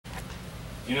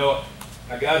You know,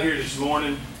 I got here this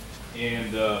morning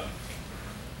and I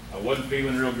wasn't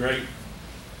feeling real great.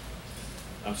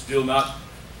 I'm still not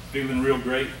feeling real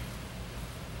great.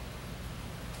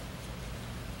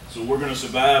 So we're going to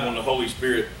survive on the Holy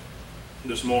Spirit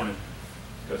this morning,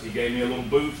 because he gave me a little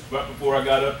boost right before I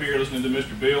got up here listening to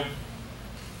Mr. Bill.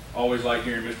 Always like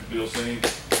hearing Mr. Bill sing.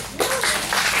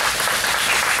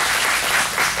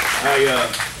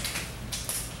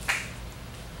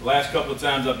 The last couple of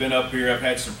times I've been up here, I've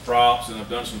had some props and I've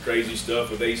done some crazy stuff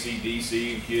with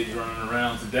AC/DC and kids running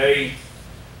around. Today,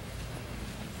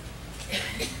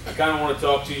 I kind of want to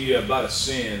talk to you about a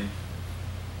sin.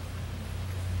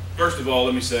 First of all,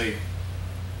 let me say,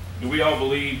 do we all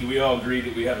agree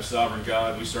that we have a sovereign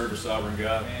God? We serve a sovereign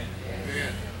God?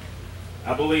 Amen.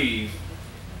 I believe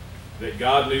that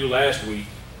God knew last week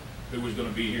who was going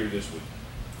to be here this week.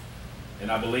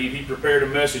 And I believe he prepared a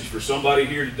message for somebody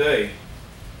here today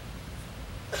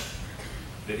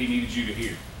that he needed you to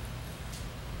hear.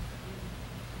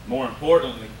 More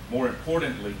importantly,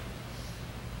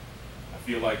 I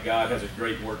feel like God has a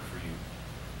great work for you.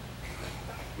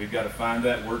 We've got to find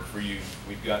that work for you.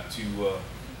 We've got to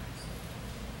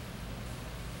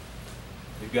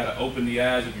open the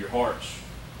eyes of your hearts.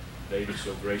 David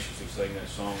so graciously sang that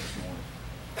song this morning.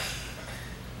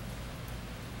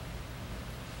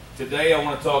 Today I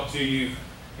want to talk to you,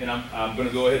 and I'm going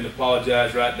to go ahead and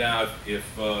apologize right now if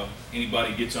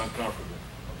anybody gets uncomfortable,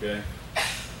 okay?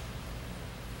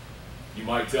 You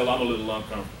might tell I'm a little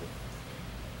uncomfortable.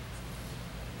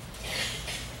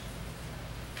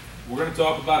 We're going to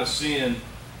talk about a sin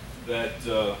that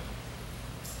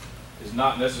is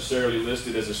not necessarily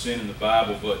listed as a sin in the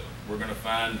Bible, but we're going to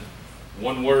find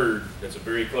one word that's a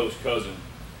very close cousin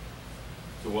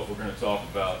to what we're going to talk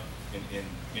about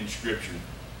in Scripture.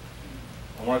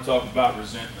 I want to talk about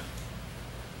resentment.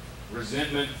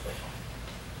 Resentment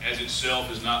as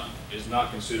itself is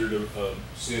not considered a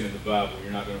sin in the Bible.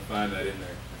 You're not going to find that in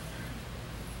there.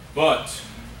 But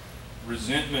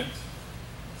resentment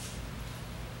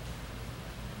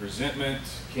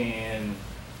can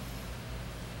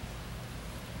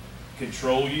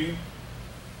control you.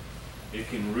 It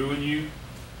can ruin you.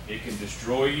 It can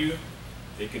destroy you.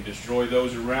 It can destroy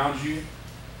those around you.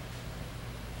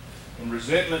 And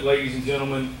resentment, ladies and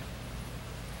gentlemen,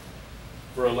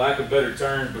 for a lack of better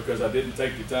terms, because I didn't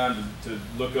take the time to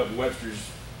look up Webster's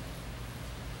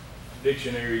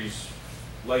dictionary's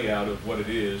layout of what it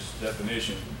is,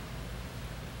 definition.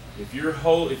 If you're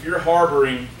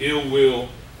harboring ill will,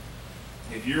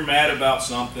 if you're mad about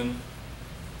something,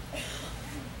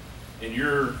 and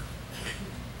you're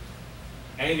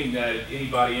aiming that at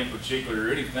anybody in particular,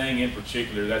 or anything in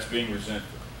particular, that's being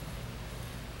resentful.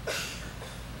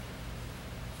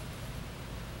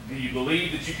 Do you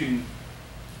believe that you can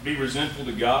be resentful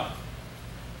to God?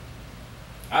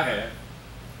 I have.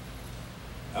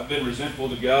 I've been resentful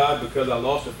to God because I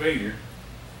lost a finger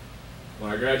when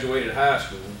I graduated high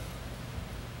school,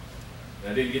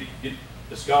 and I didn't get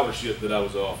the scholarship that I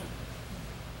was offered.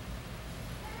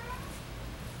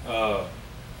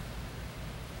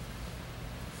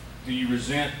 Do you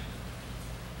resent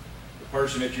the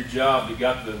person at your job that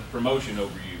got the promotion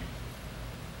over you?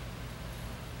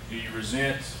 Do you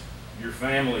resent your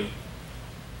family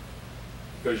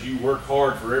because you work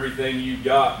hard for everything you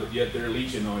got, but yet they're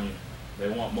leeching on you? They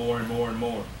want more and more and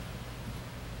more.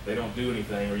 They don't do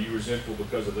anything. Are you resentful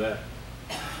because of that?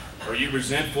 Are you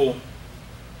resentful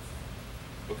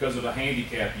because of a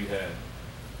handicap you had?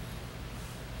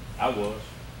 I was.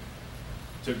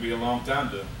 It took me a long time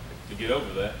to get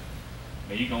over that.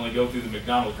 Now, you can only go through the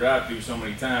McDonald's drive-thru so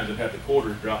many times and have the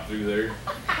quarters drop through there.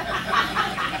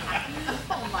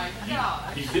 Oh my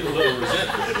gosh. You get a little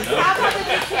resentful, you know? How about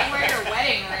that you can't wear your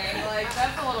wedding ring? Like,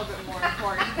 that's a little bit more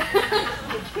important.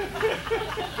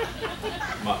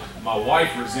 My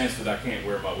wife resents that I can't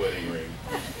wear my wedding ring.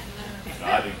 No,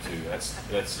 I do too. That's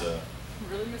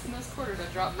Really missing those quarters I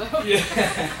dropped though. Yeah.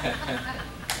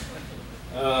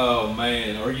 Oh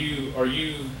man, are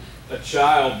you a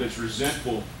child that's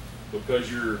resentful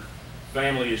because your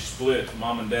family is split,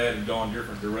 mom and dad have gone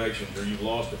different directions, or you've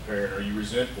lost a parent? Are you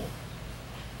resentful?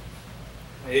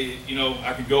 Hey, you know,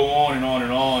 I could go on and on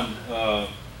and on,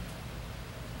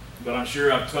 but I'm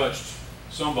sure I've touched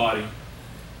somebody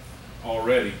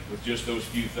already with just those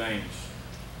few things.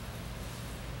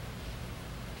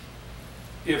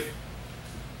 If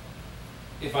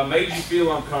I made you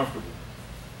feel uncomfortable,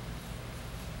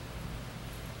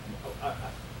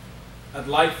 I'd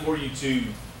like for you to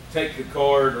take the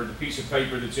card or the piece of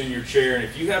paper that's in your chair, and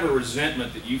if you have a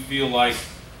resentment that you feel like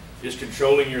is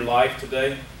controlling your life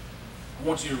today, I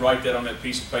want you to write that on that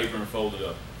piece of paper and fold it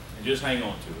up, and just hang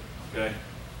on to it, okay?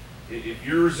 If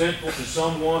you're resentful to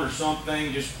someone or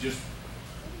something, just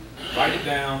write it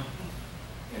down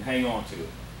and hang on to it.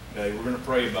 Okay, we're going to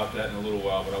pray about that in a little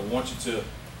while, but I want you to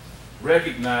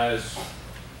recognize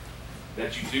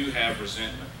that you do have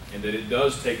resentment and that it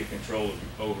does take a control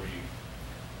over you.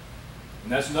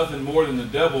 And that's nothing more than the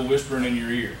devil whispering in your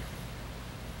ear.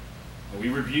 And we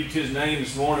rebuked his name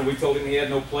this morning. We told him he had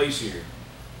no place here.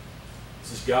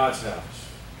 This is God's house.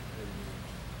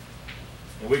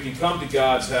 And we can come to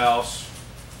God's house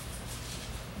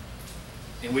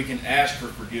and we can ask for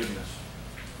forgiveness.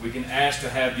 We can ask to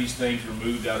have these things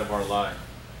removed out of our life.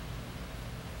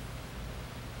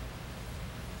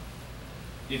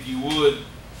 If you would,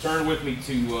 turn with me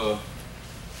to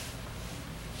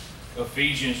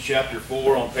Ephesians chapter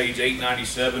 4 on page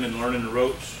 897 in Learning the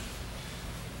Ropes.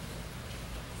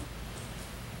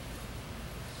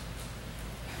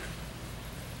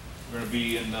 We're going to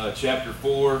be in chapter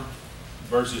 4,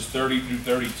 verses 30 through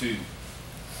 32.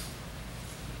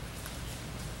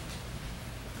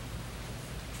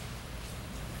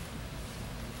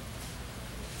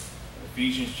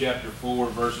 Ephesians chapter 4,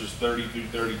 verses 30 through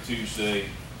 32 say,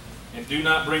 "And do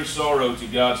not bring sorrow to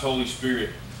God's Holy Spirit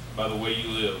by the way you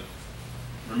live.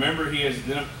 Remember, He has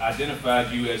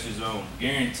identified you as His own,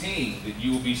 guaranteeing that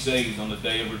you will be saved on the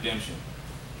day of redemption.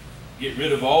 Get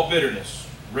rid of all bitterness,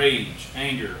 rage,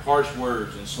 anger, harsh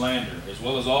words, and slander, as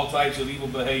well as all types of evil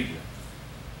behavior.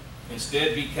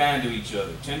 Instead, be kind to each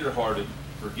other, tender-hearted,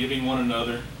 forgiving one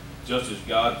another, just as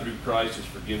God through Christ has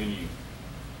forgiven you."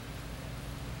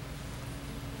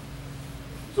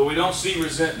 So we don't see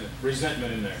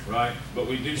resentment in there, right? But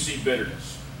we do see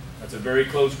bitterness. That's a very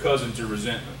close cousin to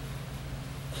resentment.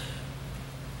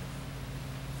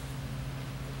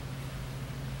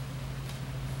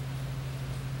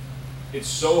 It's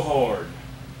so hard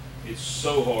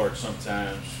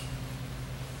sometimes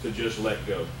to just let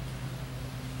go.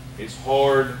 It's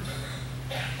hard,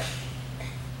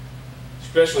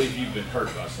 especially if you've been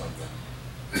hurt by something.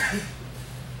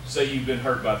 Say you've been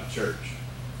hurt by the church.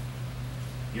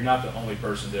 You're not the only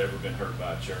person that ever been hurt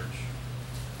by a church.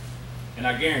 And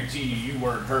I guarantee you, you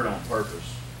weren't hurt on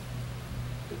purpose.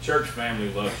 The church family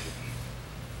loves you.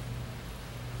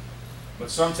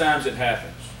 But sometimes it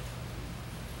happens.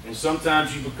 And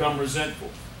sometimes you become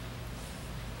resentful.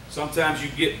 Sometimes you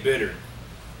get bitter,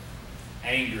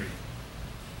 angry,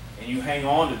 and you hang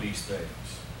on to these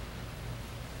things.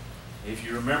 If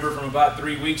you remember from about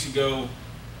 3 weeks ago,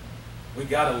 we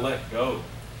got to let go.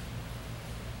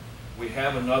 We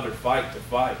have another fight to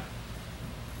fight.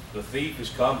 The thief is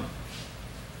coming.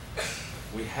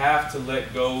 We have to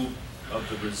let go of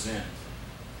the resent.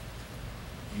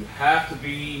 You have to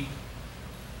be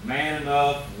man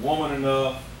enough, woman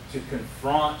enough to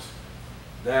confront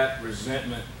that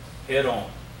resentment head on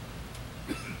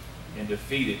and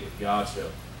defeat it with God's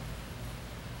help.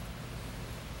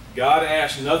 God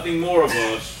asks nothing more of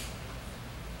us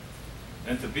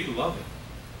than to be loving.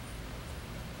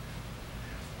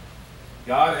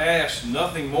 God asks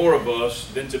nothing more of us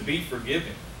than to be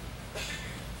forgiving.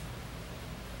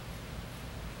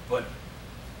 But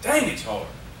dang, it's hard.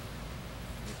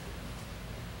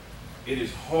 It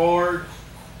is hard.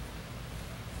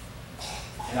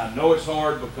 And I know it's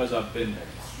hard because I've been there.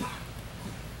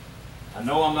 I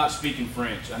know I'm not speaking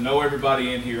French. I know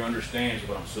everybody in here understands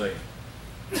what I'm saying.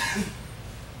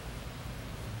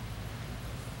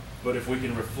 But if we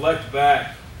can reflect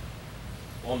back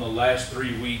on the last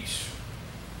 3 weeks,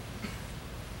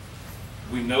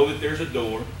 we know that there's a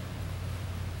door.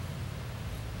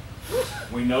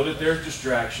 We know that there's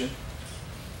distraction.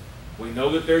 We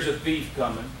know that there's a thief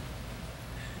coming.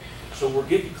 So we're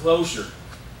getting closer.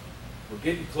 We're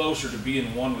getting closer to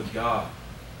being one with God.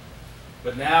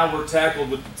 But now we're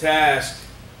tackled with the task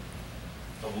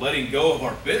of letting go of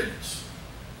our bitterness.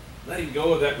 Letting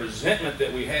go of that resentment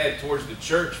that we had towards the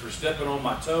church for stepping on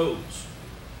my toes.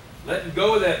 Letting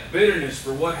go of that bitterness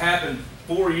for what happened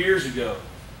 4 years ago.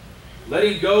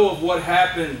 Letting go of what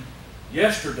happened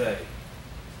yesterday.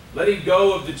 Letting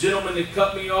go of the gentleman that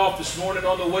cut me off this morning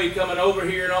on the way coming over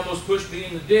here and almost pushed me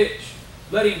in the ditch.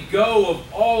 Letting go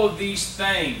of all of these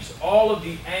things, all of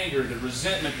the anger, the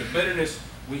resentment, the bitterness,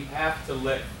 we have to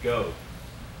let go.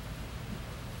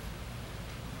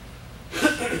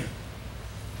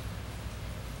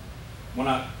 When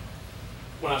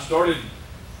I started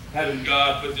having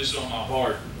God put this on my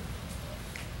heart,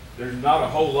 there's not a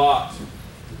whole lot.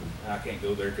 I can't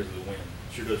go there because of the wind.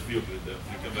 Sure does feel good though. Let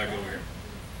me come back over here.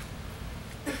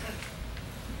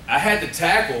 I had to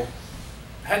tackle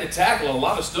a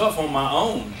lot of stuff on my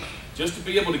own just to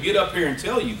be able to get up here and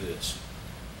tell you this.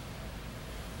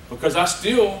 Because I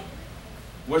still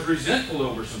was resentful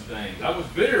over some things. I was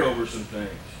bitter over some things.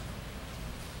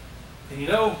 And you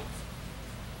know,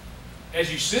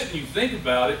 as you sit and you think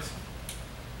about it,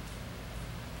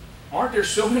 aren't there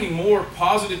so many more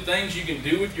positive things you can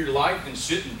do with your life than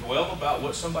sit and dwell about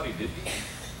what somebody did to you?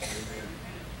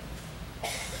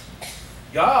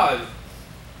 God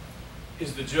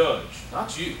is the judge,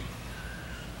 not you.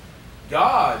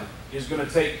 God is going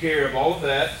to take care of all of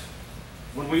that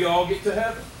when we all get to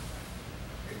heaven.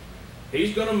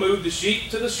 He's going to move the sheep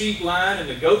to the sheep line and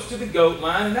the goats to the goat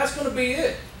line, and that's going to be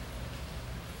it.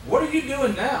 What are you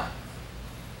doing now?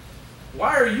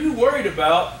 Why are you worried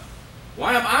about,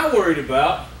 why am I worried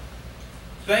about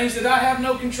things that I have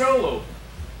no control over?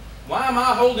 Why am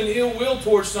I holding ill will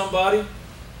towards somebody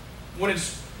when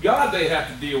it's God they have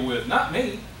to deal with, not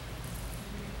me?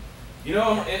 You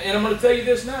know, and I'm going to tell you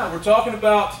this now. We're talking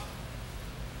about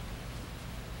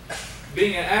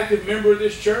being an active member of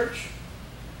this church.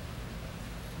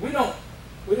 We don't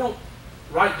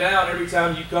write down every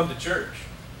time you come to church.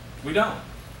 We don't.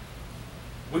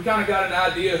 We kind of got an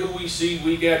idea who we see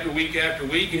week after week after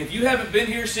week. And if you haven't been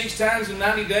here 6 times in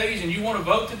 90 days and you want to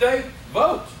vote today,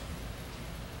 vote.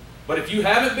 But if you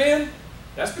haven't been,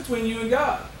 that's between you and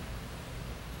God.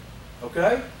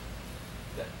 Okay?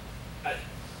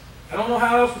 I don't know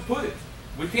how else to put it.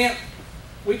 We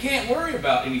can't worry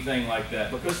about anything like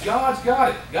that because God's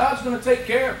got it. God's going to take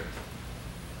care of it.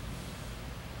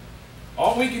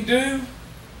 All we can do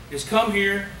is come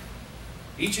here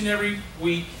each and every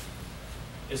week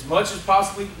as much as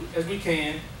possibly as we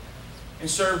can and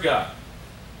serve God.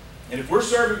 And if we're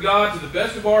serving God to the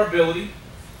best of our ability,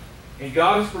 and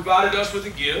God has provided us with a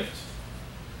gift,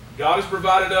 God has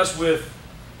provided us with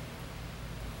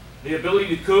the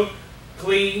ability to cook,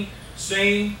 clean,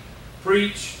 sing,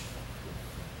 preach,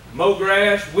 mow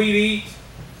grass, weed eat,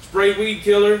 spray weed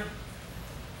killer,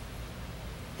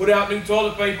 put out new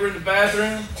toilet paper in the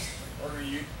bathroom,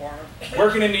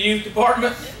 working in the youth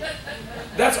department.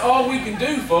 That's all we can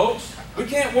do, folks. We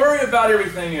can't worry about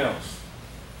everything else.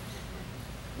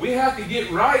 We have to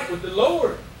get right with the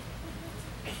Lord.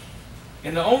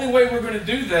 And the only way we're going to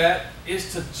do that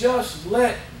is to just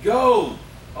let go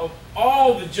of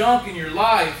all the junk in your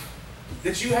life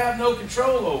that you have no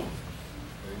control over.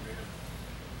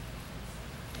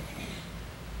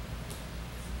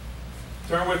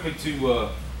 Turn with me to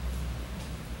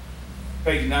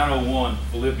page 901,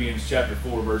 Philippians chapter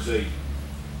 4, verse 8.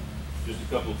 Just a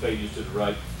couple of pages to the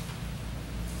right.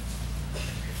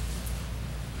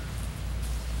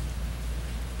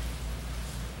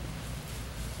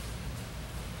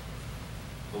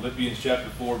 Philippians chapter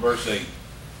 4, verse 8.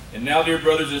 And now, dear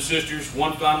brothers and sisters,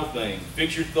 one final thing.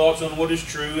 Fix your thoughts on what is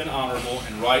true and honorable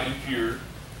and right and pure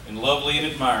and lovely and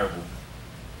admirable.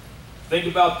 Think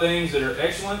about things that are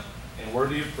excellent and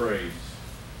worthy of praise.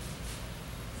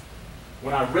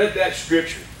 When I read that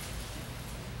scripture,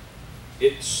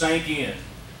 it sank in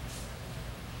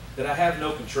that I have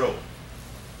no control.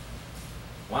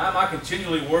 Why am I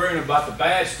continually worrying about the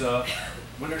bad stuff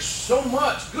when there's so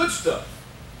much good stuff?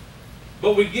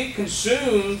 But we get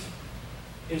consumed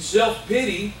in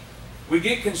self-pity. We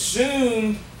get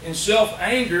consumed in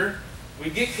self-anger. We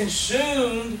get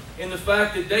consumed in the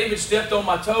fact that David stepped on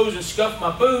my toes and scuffed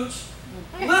my boots.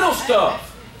 Little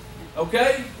stuff.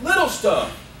 Okay? Little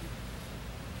stuff.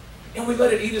 And we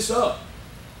let it eat us up.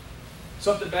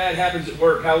 Something bad happens at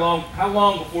work. How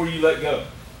long before you let go?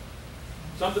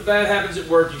 Something bad happens at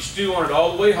work. You stew on it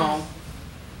all the way home.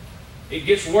 It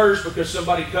gets worse because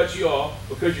somebody cuts you off,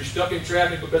 because you're stuck in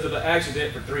traffic because of the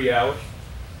accident for 3 hours.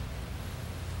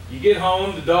 You get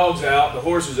home, the dog's out, the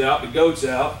horse is out, the goat's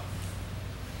out.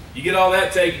 You get all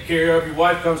that taken care of. Your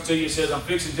wife comes to you and says, I'm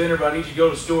fixing dinner, but I need you to go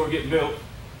to the store and get milk.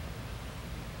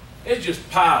 It just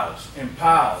piles and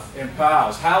piles and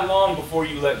piles. How long before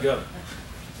you let go?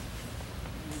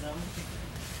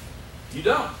 You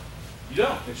don't. You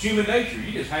don't. It's human nature.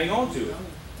 You just hang on to it.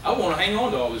 I want to hang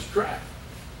on to all this crap.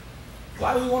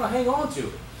 Why do we want to hang on to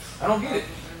it? I don't get it.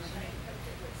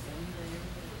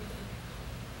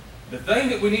 The thing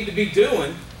that we need to be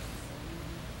doing,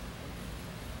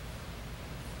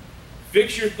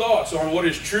 fix your thoughts on what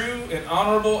is true and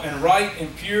honorable and right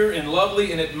and pure and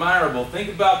lovely and admirable. Think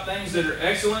about things that are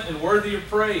excellent and worthy of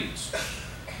praise.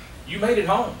 You made it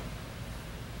home.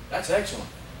 That's excellent.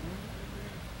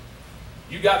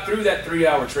 You got through that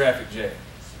 3-hour traffic jam.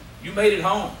 You made it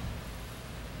home.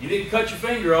 You didn't cut your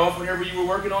finger off whenever you were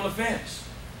working on the fence.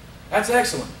 That's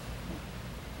excellent.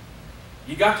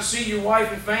 You got to see your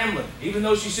wife and family, even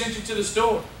though she sent you to the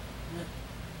store.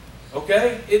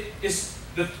 Okay?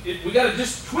 We got to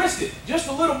just twist it just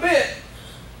a little bit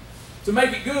to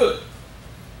make it good.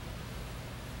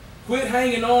 Quit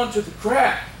hanging on to the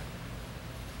crap.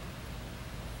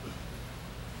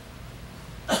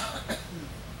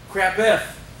 Crap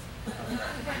F.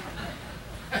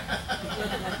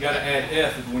 You got to add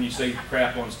F when you say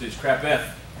crap on stage. Crap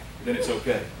F, then it's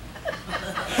okay.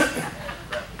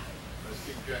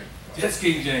 That's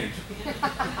King James.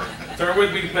 Turn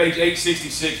with me to page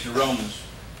 866 to Romans.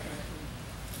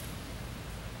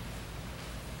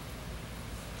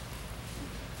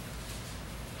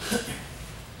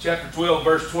 Chapter 12,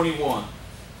 verse 21.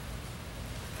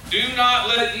 Do not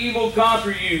let evil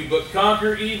conquer you, but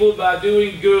conquer evil by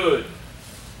doing good.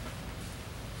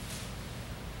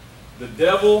 The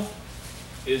devil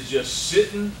is just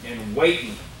sitting and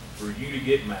waiting for you to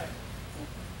get mad.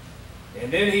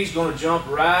 And then he's going to jump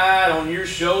right on your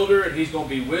shoulder and he's going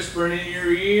to be whispering in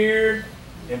your ear.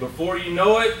 And before you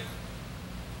know it,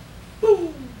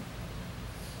 boom,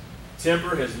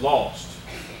 temper has lost.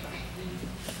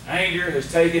 Anger has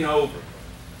taken over.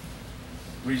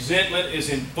 Resentment is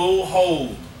in full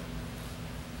hold.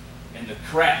 And the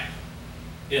crap,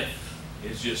 if,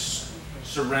 is just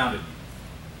surrounded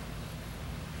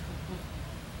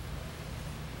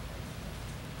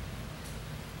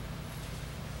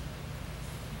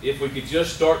you. If we could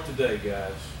just start today,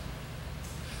 guys,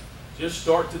 just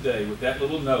start today with that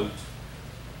little note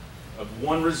of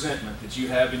one resentment that you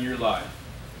have in your life.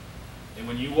 And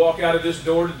when you walk out of this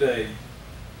door today,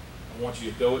 I want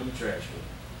you to throw it in the trash can.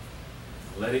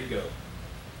 Let it go.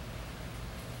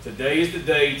 Today is the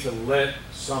day to let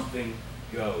something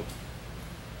go.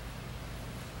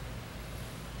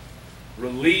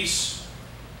 Release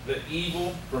the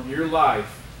evil from your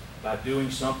life by doing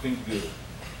something good.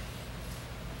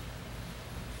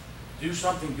 Do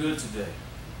something good today.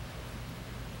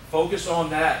 Focus on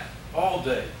that all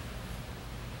day.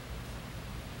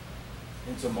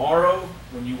 And tomorrow,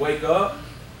 when you wake up,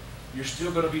 you're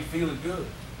still going to be feeling good.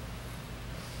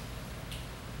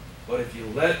 But if you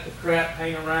let the crap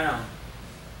hang around,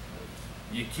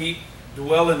 you keep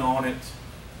dwelling on it,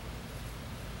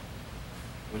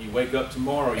 when you wake up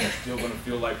tomorrow, you're still going to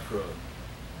feel like crud.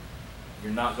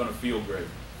 You're not going to feel great.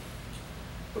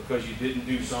 Because you didn't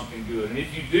do something good. And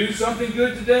if you do something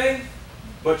good today,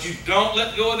 but you don't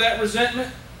let go of that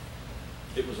resentment,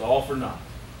 it was all for naught.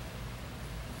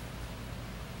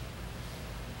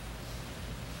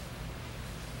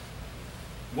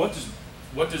 What is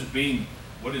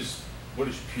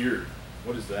pure?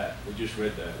 What is that? We just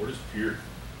read that. What is pure?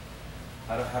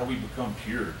 How do we become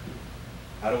pure?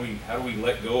 How do we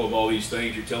let go of all these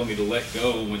things you're telling me to let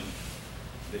go when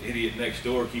the idiot next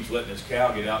door keeps letting his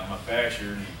cow get out in my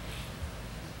pasture and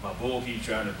my bull keeps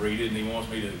trying to breed it and he wants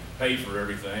me to pay for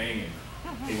everything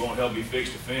and he won't help me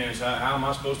fix the fence. How am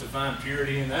I supposed to find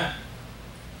purity in that?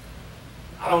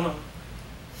 I don't know.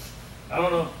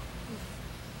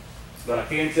 But I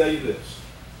can tell you this.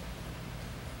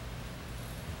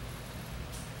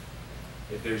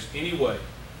 If there's any way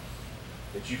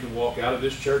that you can walk out of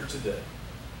this church today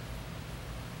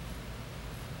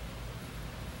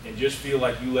and just feel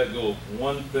like you let go of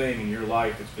one thing in your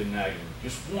life that's been nagging you,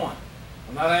 just one.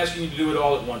 I'm not asking you to do it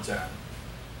all at one time,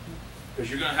 because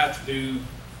you're going to have to do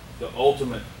the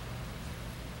ultimate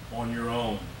on your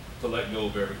own to let go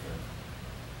of everything.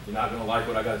 You're not going to like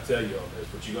what I got to tell you on this,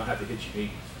 but you're going to have to hit your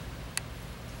knees.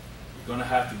 You're going to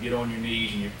have to get on your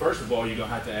knees, and first of all, you're going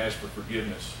to have to ask for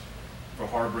forgiveness for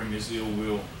harboring this ill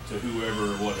will to whoever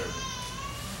or whatever.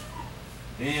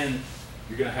 Then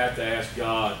you're going to have to ask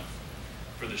God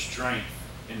for the strength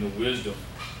and the wisdom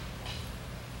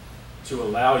to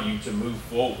allow you to move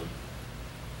forward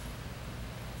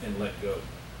and let go.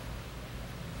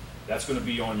 That's going to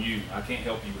be on you. I can't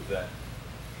help you with that.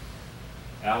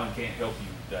 Alan can't help you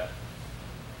with that.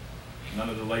 None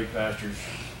of the lay pastors,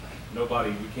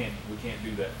 nobody, we can't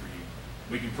do that for you.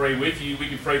 We can pray with you, we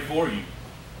can pray for you.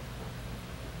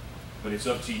 But it's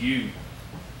up to you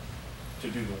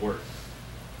to do the work.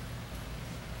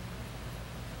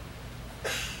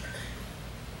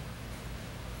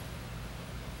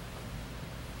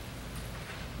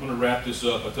 I'm going to wrap this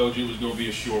up. I told you it was going to be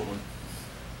a short one.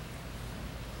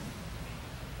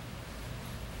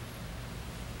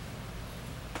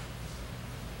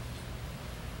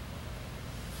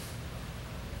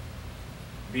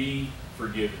 Be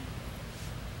forgiving.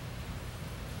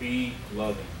 Be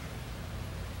loving.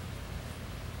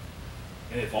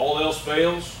 And if all else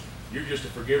fails, you're just a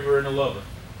forgiver and a lover.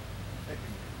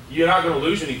 You're not going to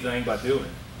lose anything by doing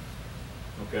it.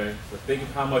 Okay? But think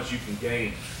of how much you can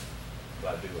gain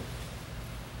by doing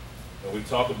it. Now, we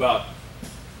talk about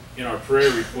in our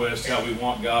prayer requests how we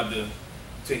want God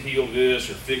to heal this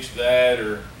or fix that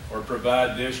or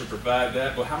provide this or provide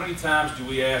that. But how many times do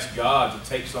we ask God to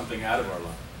take something out of our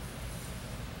life?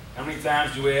 How many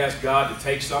times do we ask God to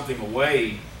take something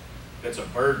away that's a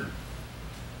burden?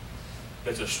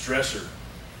 that's a stressor.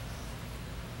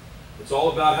 It's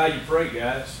all about how you pray,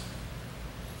 guys.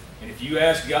 And if you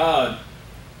ask God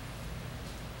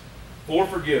for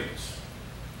forgiveness,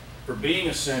 for being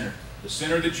a sinner, the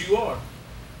sinner that you are,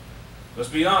 let's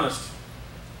be honest,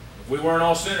 if we weren't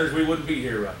all sinners, we wouldn't be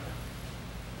here right now.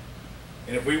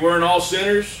 And if we weren't all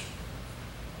sinners,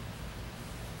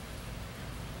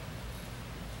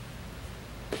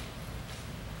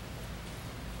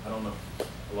 I don't know.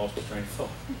 I lost my train of thought.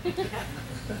 We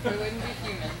wouldn't be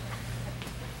human.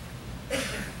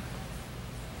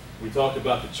 We talked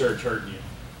about the church hurting you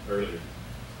earlier.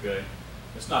 Okay?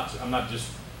 I'm not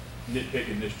just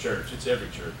nitpicking this church. It's every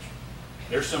church.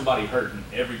 There's somebody hurting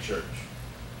every church.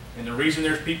 And the reason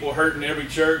there's people hurting every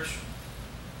church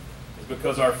is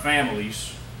because our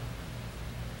families,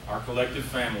 our collective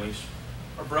families,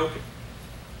 are broken.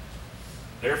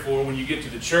 Therefore, when you get to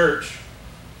the church,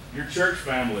 your church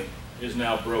family is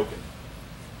now broken.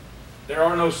 There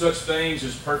are no such things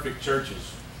as perfect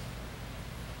churches.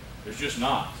 There's just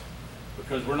not.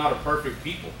 Because we're not a perfect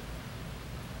people.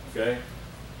 Okay?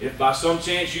 If by some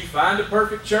chance you find a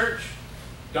perfect church,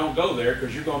 don't go there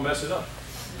because you're going to mess it up.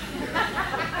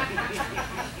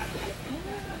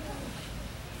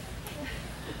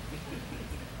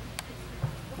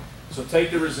 So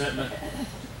take the resentment.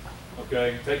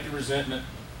 Okay? Take the resentment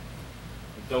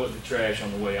and throw it in the trash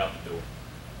on the way out the door.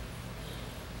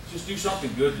 Just do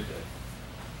something good today.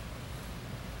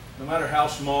 No matter how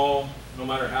small, no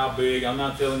matter how big. I'm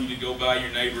not telling you to go buy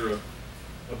your neighbor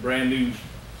a brand new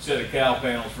set of cow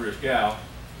panels for his cow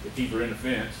to keep her in the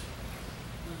fence.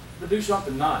 But do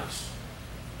something nice.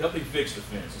 Help him fix the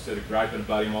fence instead of griping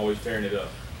about him always tearing it up.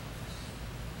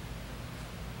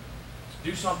 Just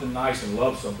do something nice and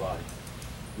love somebody.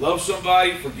 Love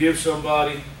somebody, forgive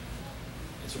somebody,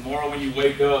 and tomorrow when you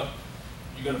wake up,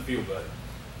 you're going to feel better.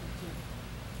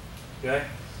 Okay?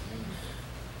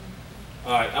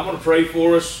 All right, I'm going to pray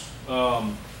for us.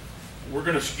 We're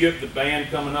going to skip the band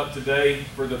coming up today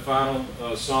for the final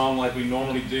song like we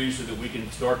normally do so that we can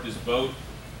start this vote.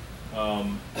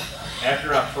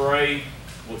 After I pray,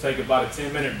 we'll take about a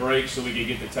 10-minute break so we can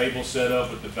get the table set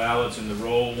up with the ballots and the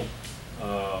roll.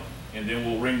 And then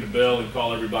we'll ring the bell and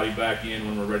call everybody back in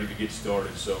when we're ready to get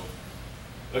started. So,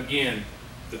 again,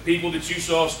 the people that you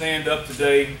saw stand up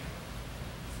today,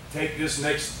 take this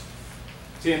next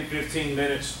 10, 15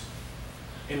 minutes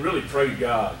and really pray to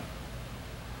God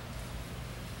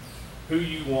who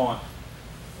you want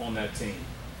on that team.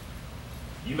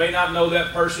 You may not know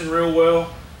that person real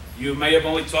well. You may have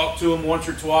only talked to them once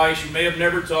or twice. You may have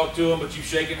never talked to them, but you've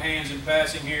shaken hands in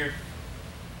passing here.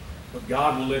 But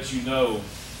God will let you know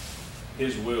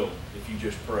His will if you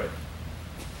just pray.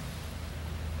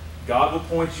 God will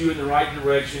point you in the right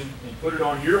direction and put it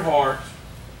on your heart.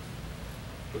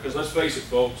 Because let's face it,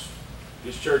 folks,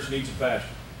 this church needs a pastor.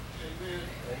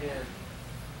 Amen.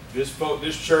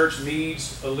 This church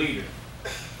needs a leader.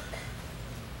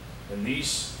 And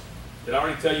these, did I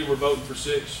already tell you we're voting for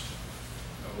 6?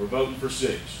 We're voting for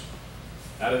 6.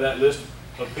 Out of that list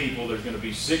of people, there's going to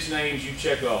be 6 names you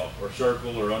check off, or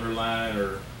circle, or underline,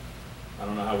 or I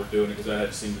don't know how we're doing it because I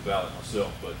hadn't seen the ballot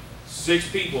myself. But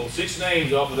 6 people, 6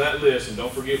 names off of that list, and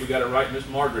don't forget we got to write Miss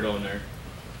Margaret on there.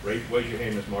 Raise your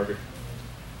hand, Miss Margaret.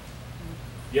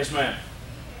 Yes, ma'am.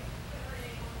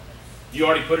 You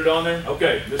already put it on there?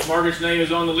 Okay, Miss Margaret's name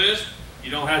is on the list.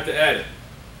 You don't have to add it.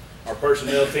 Our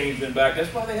personnel team's been back.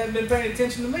 That's why they haven't been paying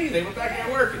attention to me. They went back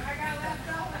there working. I got left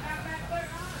off and got back put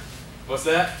on. What's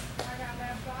that? I got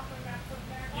left off and got put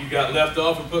back on. You got left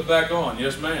off and put back on.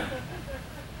 Yes, ma'am.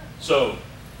 So,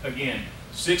 again,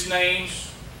 6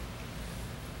 names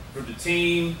for the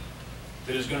team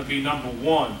that is going to be number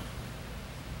 1.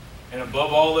 And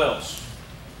above all else,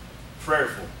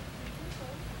 prayerful.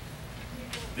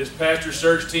 This pastor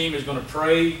search team is going to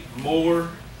pray more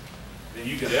than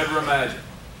you could ever imagine.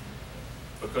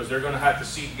 Because they're going to have to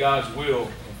seek God's will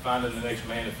in finding the next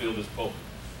man to fill this pulpit.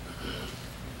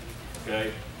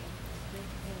 Okay?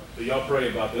 So y'all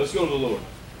pray about that. Let's go to the Lord.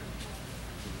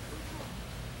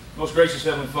 Most gracious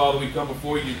Heavenly Father, we come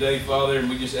before you today, Father,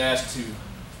 and we just ask to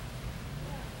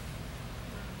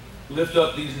lift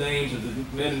up these names of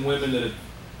the men and women that have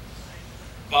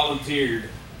volunteered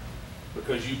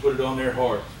because you put it on their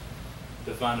heart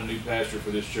to find a new pastor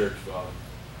for this church, Father.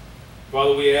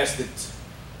 Father, we ask that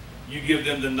you give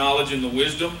them the knowledge and the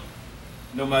wisdom,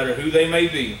 no matter who they may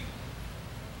be,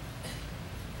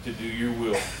 to do your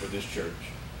will for this church.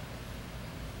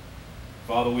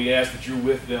 Father, we ask that you're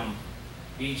with them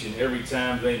each and every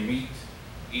time they meet,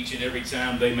 each and every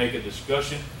time they make a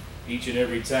discussion, each and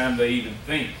every time they even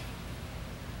think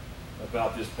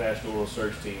about this pastoral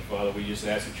search team. Father, we just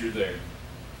ask that you're there.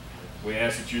 We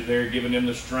ask that you're there giving them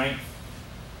the strength,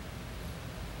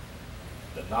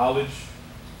 the knowledge,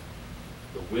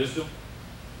 the wisdom.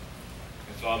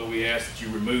 And Father, we ask that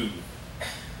you remove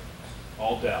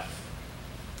all doubt,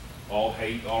 all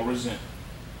hate, all resentment.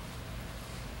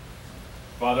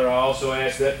 Father, I also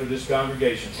ask that for this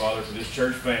congregation, Father, for this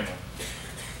church family.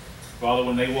 Father,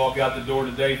 when they walk out the door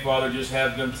today, Father, just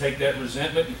have them take that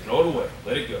resentment and throw it away.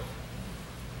 Let it go.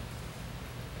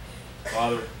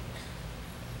 Father,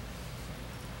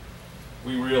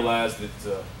 we realize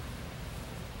that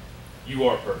you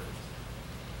are perfect,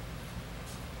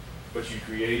 but you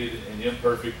created an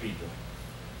imperfect people.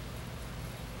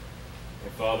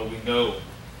 And Father, we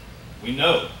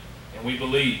know, and we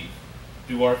believe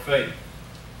through our faith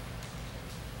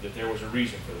that there was a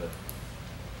reason for that.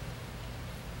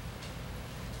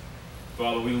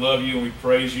 Father, we love you and we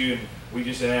praise you, and we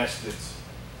just ask that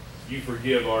you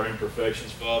forgive our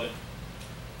imperfections, Father.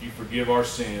 You forgive our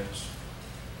sins.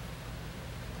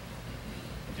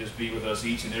 And just be with us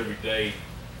each and every day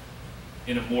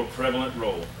in a more prevalent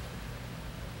role,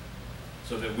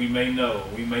 so that we may know,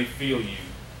 we may feel you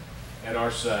at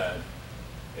our side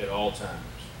at all times.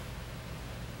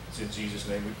 It's in Jesus'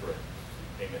 name we pray.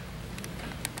 Amen.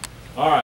 All right.